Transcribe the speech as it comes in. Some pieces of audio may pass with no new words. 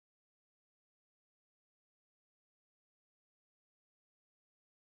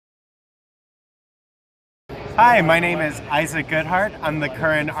Hi, my name is Isaac Goodhart. I'm the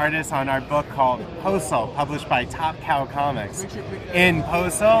current artist on our book called Postal, published by Topcow Comics. In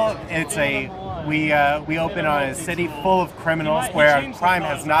Postal, we open on a city full of criminals where a crime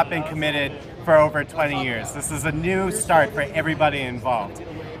has not been committed for over 20 years. This is a new start for everybody involved.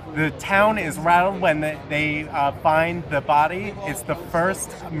 The town is rattled when they find the body. It's the first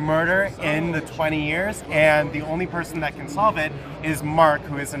murder in the 20 years, and the only person that can solve it is Mark,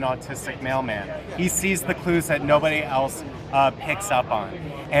 who is an autistic mailman. He sees the clues that nobody else picks up on.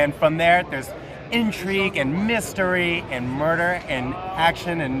 And from there, there's intrigue and mystery and murder and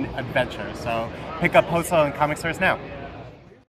action and adventure. So pick up Postal in comic stores now.